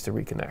choose to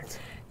reconnect.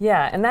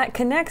 Yeah, and that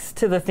connects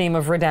to the theme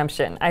of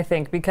redemption, I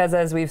think, because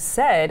as we've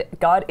said,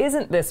 God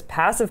isn't this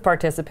passive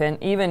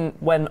participant even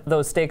when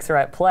those stakes are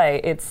at play.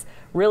 It's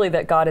really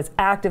that God is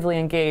actively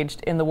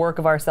engaged in the work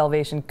of our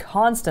salvation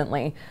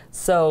constantly.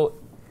 So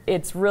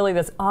it's really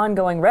this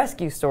ongoing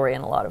rescue story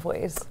in a lot of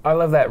ways. I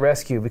love that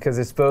rescue because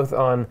it's both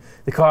on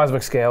the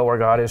cosmic scale where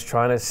God is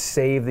trying to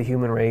save the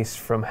human race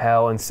from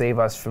hell and save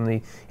us from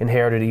the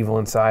inherited evil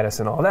inside us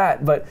and all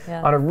that, but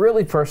on a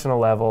really personal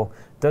level,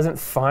 doesn't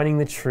finding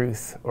the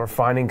truth or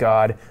finding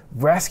God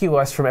rescue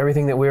us from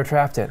everything that we're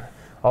trapped in?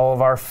 All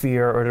of our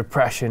fear or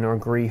depression or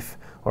grief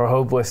or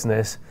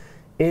hopelessness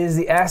is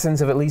the essence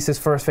of at least this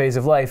first phase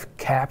of life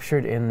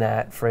captured in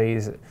that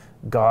phrase,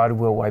 God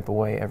will wipe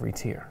away every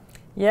tear.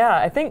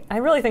 Yeah, I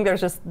really think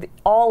there's just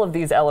all of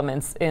these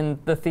elements in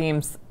the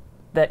themes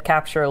that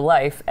capture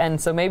life. And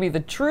so maybe the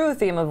true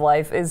theme of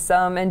life is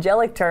some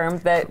angelic term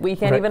that we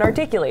can't even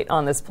articulate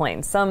on this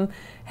plane, some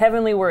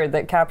heavenly word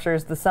that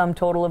captures the sum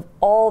total of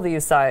all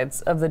these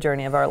sides of the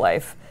journey of our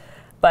life.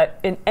 But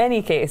in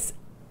any case,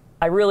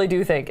 I really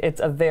do think it's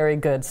a very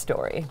good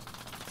story.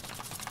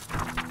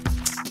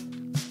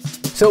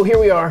 So here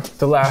we are,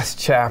 the last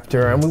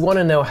chapter, and we want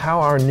to know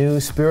how our new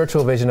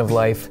spiritual vision of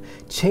life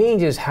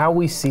changes how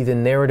we see the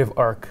narrative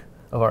arc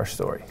of our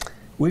story.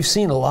 We've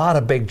seen a lot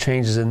of big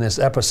changes in this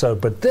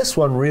episode, but this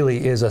one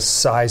really is a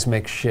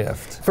seismic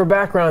shift. For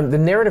background, the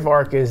narrative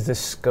arc is the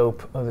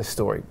scope of the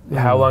story.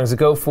 How long does it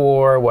go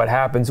for? What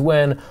happens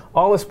when?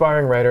 All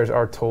aspiring writers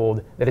are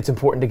told that it's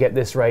important to get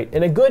this right.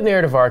 And a good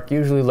narrative arc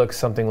usually looks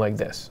something like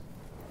this.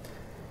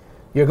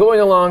 You're going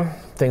along,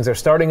 things are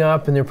starting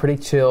up and they're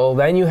pretty chill.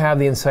 Then you have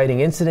the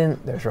inciting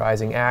incident, there's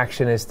rising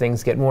action as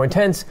things get more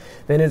intense.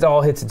 Then it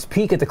all hits its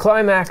peak at the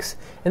climax,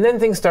 and then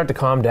things start to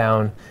calm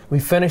down. We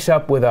finish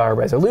up with our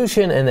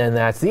resolution, and then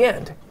that's the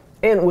end.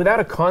 And without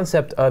a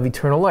concept of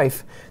eternal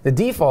life, the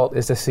default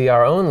is to see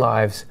our own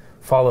lives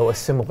follow a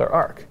similar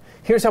arc.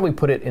 Here's how we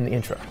put it in the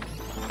intro.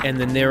 And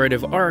the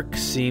narrative arc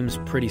seems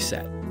pretty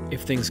set.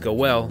 If things go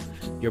well,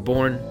 you're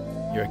born,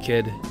 you're a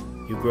kid,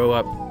 you grow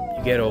up,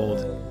 you get old,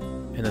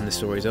 and then the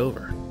story's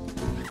over.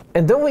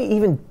 And don't we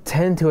even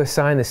tend to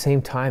assign the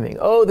same timing?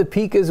 Oh, the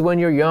peak is when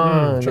you're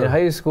young, in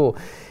high school.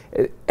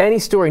 Any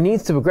story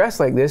needs to progress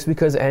like this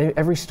because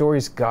every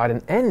story's got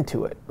an end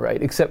to it,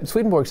 right? Except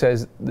Swedenborg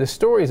says the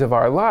stories of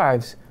our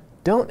lives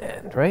don't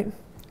end, right?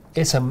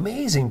 It's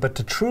amazing, but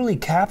to truly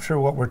capture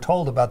what we're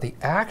told about the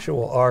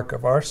actual arc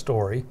of our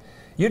story,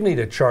 you'd need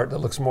a chart that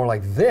looks more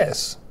like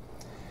this.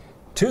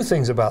 Two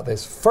things about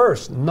this.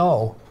 First,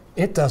 no,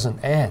 it doesn't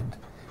end.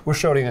 We're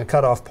showing a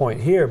cutoff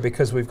point here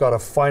because we've got a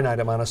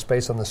finite amount of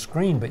space on the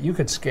screen, but you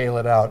could scale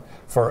it out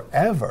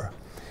forever.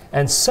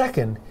 And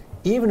second,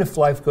 even if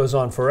life goes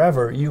on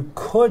forever, you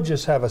could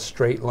just have a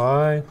straight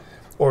line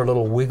or a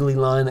little wiggly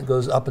line that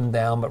goes up and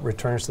down but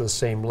returns to the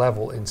same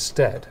level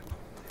instead.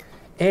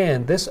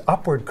 And this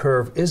upward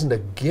curve isn't a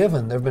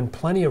given. There have been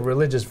plenty of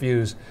religious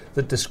views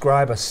that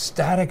describe a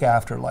static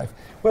afterlife,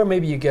 where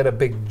maybe you get a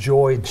big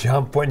joy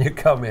jump when you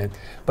come in,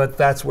 but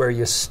that's where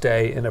you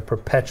stay in a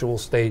perpetual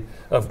state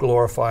of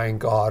glorifying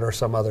God or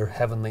some other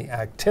heavenly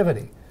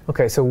activity.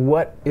 Okay, so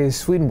what is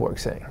Swedenborg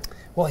saying?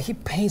 Well, he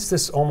paints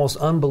this almost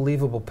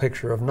unbelievable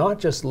picture of not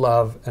just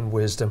love and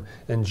wisdom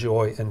and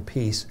joy and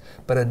peace,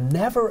 but a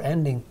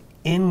never-ending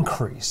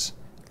increase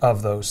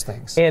of those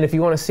things. And if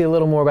you want to see a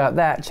little more about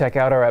that, check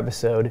out our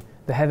episode,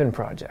 The Heaven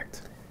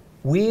Project.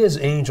 We as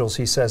angels,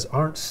 he says,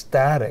 aren't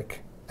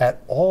static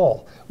at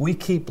all. We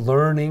keep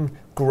learning,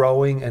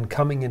 growing, and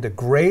coming into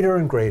greater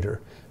and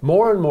greater,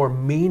 more and more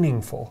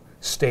meaningful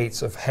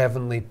states of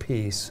heavenly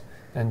peace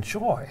and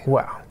joy.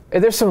 Wow.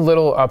 There's some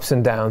little ups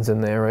and downs in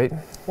there, right?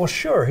 Well,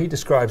 sure, he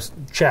describes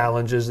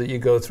challenges that you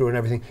go through and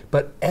everything,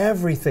 but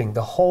everything,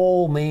 the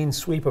whole main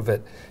sweep of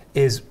it,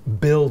 is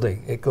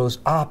building. It goes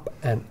up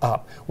and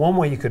up. One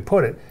way you could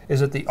put it is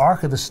that the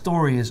arc of the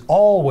story is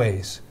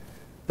always,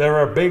 there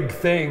are big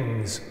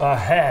things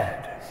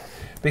ahead.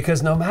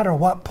 Because no matter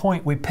what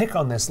point we pick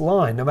on this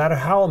line, no matter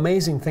how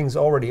amazing things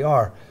already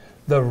are,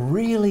 the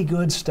really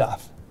good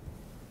stuff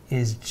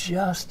is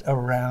just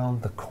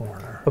around the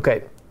corner.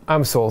 Okay,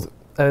 I'm sold.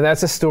 And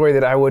that's a story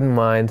that I wouldn't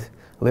mind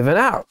living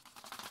out.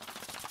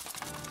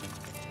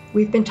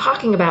 We've been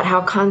talking about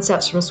how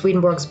concepts from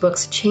Swedenborg's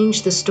books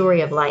change the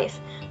story of life,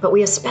 but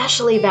we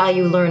especially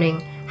value learning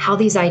how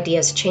these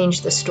ideas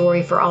change the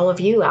story for all of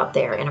you out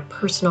there in a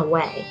personal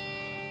way.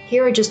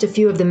 Here are just a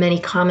few of the many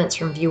comments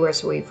from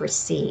viewers we've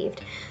received.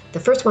 The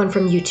first one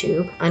from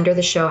YouTube, under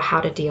the show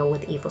How to Deal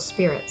with Evil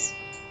Spirits.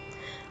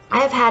 I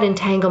have had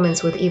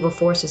entanglements with evil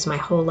forces my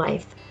whole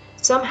life.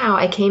 Somehow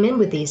I came in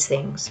with these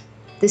things.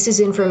 This is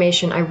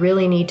information I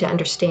really need to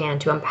understand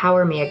to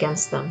empower me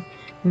against them.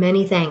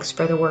 Many thanks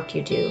for the work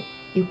you do.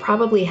 You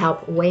probably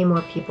help way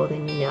more people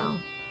than you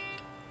know.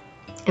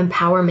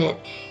 Empowerment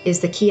is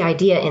the key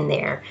idea in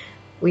there.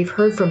 We've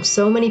heard from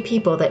so many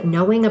people that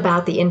knowing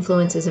about the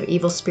influences of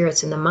evil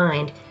spirits in the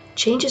mind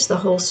changes the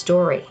whole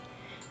story.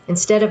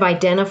 Instead of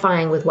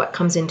identifying with what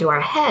comes into our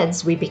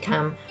heads, we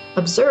become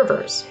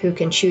observers who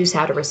can choose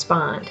how to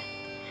respond.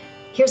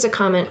 Here's a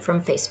comment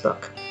from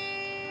Facebook.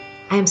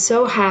 I am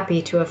so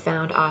happy to have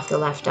found Off the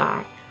Left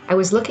Eye. I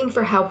was looking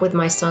for help with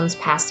my son's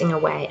passing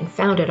away and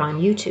found it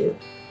on YouTube.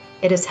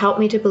 It has helped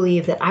me to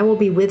believe that I will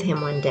be with him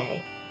one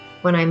day.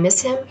 When I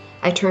miss him,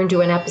 I turn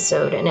to an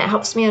episode, and it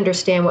helps me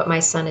understand what my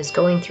son is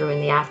going through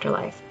in the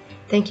afterlife.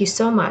 Thank you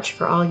so much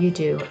for all you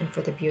do and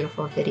for the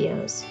beautiful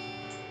videos.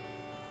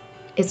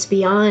 It's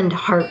beyond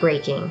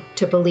heartbreaking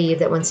to believe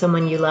that when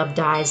someone you love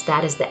dies,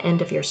 that is the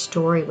end of your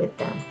story with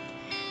them.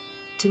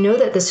 To know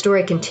that the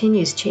story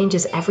continues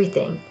changes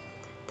everything.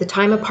 The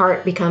time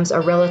apart becomes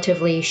a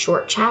relatively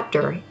short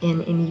chapter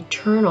in an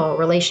eternal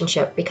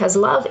relationship because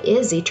love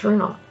is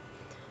eternal.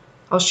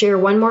 I'll share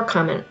one more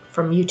comment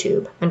from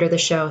YouTube under the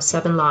show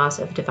 7 Laws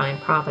of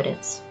Divine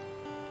Providence.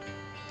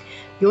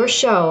 Your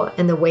show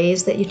and the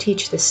ways that you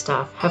teach this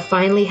stuff have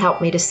finally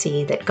helped me to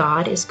see that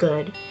God is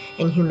good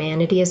and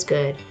humanity is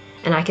good,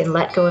 and I can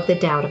let go of the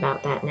doubt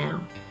about that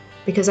now.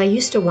 Because I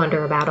used to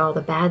wonder about all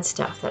the bad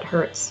stuff that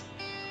hurts.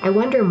 I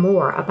wonder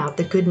more about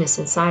the goodness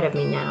inside of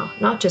me now,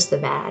 not just the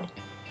bad.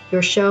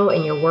 Your show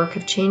and your work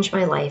have changed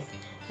my life,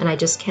 and I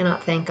just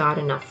cannot thank God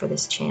enough for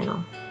this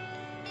channel.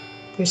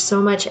 There's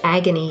so much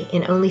agony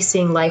in only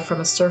seeing life from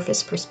a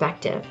surface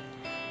perspective,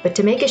 but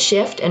to make a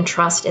shift and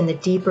trust in the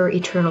deeper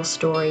eternal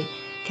story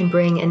can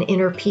bring an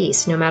inner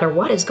peace no matter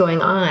what is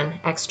going on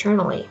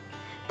externally.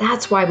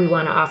 That's why we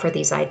want to offer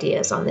these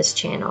ideas on this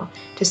channel,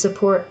 to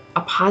support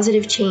a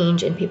positive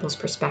change in people's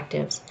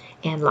perspectives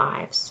and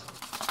lives.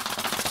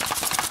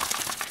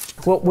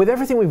 Well, with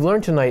everything we've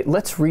learned tonight,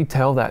 let's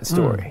retell that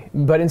story.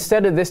 But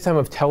instead of this time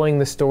of telling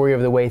the story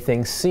of the way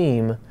things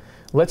seem,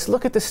 let's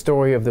look at the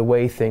story of the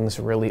way things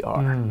really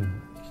are.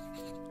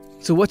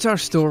 So what's our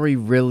story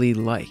really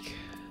like?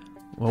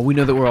 Well, we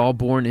know that we're all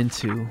born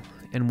into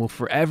and will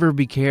forever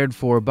be cared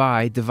for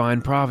by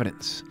divine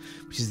providence,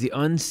 which is the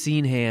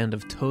unseen hand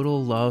of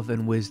total love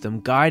and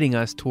wisdom guiding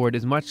us toward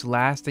as much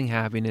lasting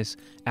happiness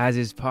as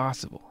is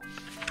possible.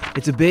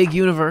 It's a big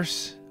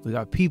universe. We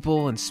got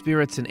people and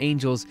spirits and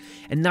angels,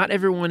 and not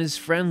everyone is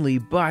friendly,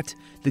 but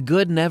the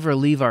good never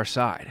leave our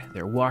side.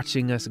 They're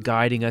watching us,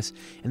 guiding us,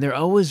 and they're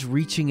always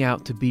reaching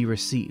out to be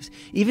received.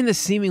 Even the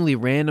seemingly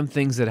random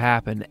things that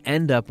happen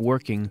end up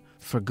working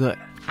for good.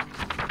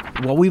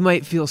 While we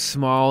might feel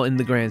small in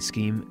the grand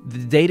scheme, the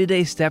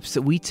day-to-day steps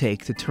that we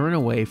take to turn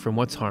away from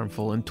what's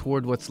harmful and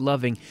toward what's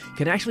loving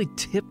can actually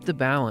tip the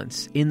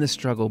balance in the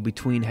struggle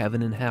between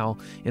heaven and hell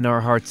in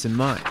our hearts and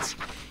minds.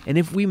 And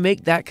if we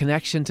make that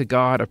connection to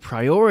God a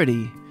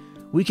priority,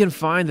 we can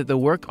find that the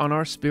work on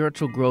our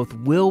spiritual growth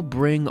will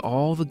bring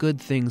all the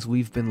good things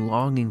we've been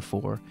longing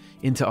for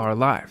into our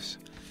lives.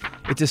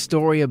 It's a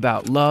story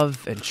about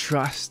love and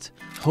trust,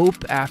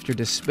 hope after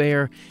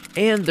despair,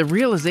 and the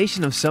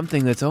realization of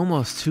something that's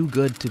almost too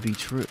good to be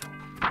true.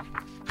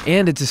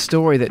 And it's a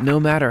story that no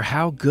matter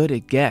how good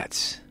it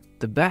gets,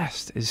 the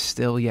best is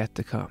still yet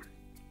to come.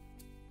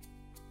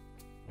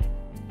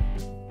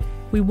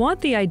 We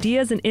want the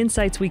ideas and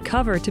insights we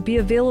cover to be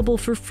available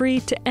for free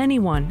to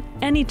anyone,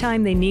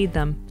 anytime they need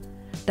them.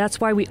 That's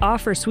why we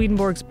offer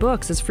Swedenborg's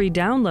books as free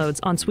downloads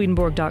on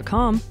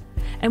Swedenborg.com,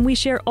 and we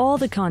share all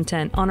the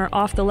content on our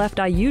Off the Left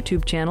Eye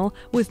YouTube channel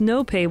with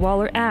no paywall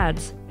or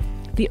ads.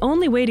 The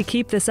only way to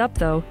keep this up,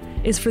 though,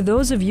 is for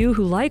those of you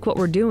who like what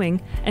we're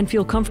doing and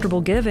feel comfortable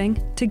giving,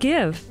 to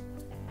give.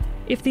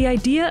 If the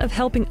idea of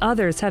helping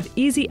others have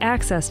easy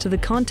access to the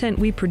content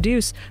we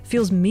produce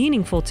feels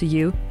meaningful to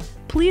you,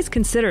 please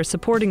consider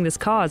supporting this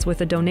cause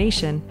with a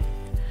donation.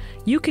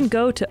 You can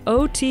go to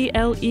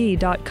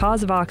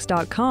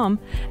otle.causevox.com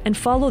and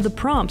follow the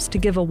prompts to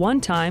give a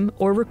one-time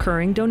or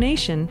recurring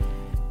donation.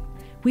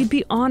 We'd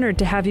be honored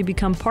to have you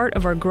become part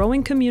of our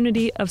growing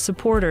community of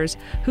supporters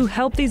who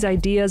help these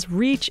ideas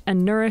reach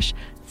and nourish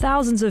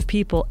thousands of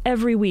people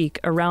every week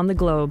around the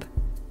globe.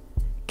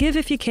 Give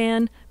if you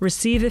can,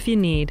 receive if you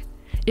need.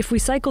 If we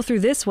cycle through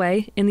this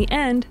way, in the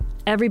end,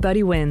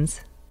 everybody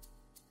wins.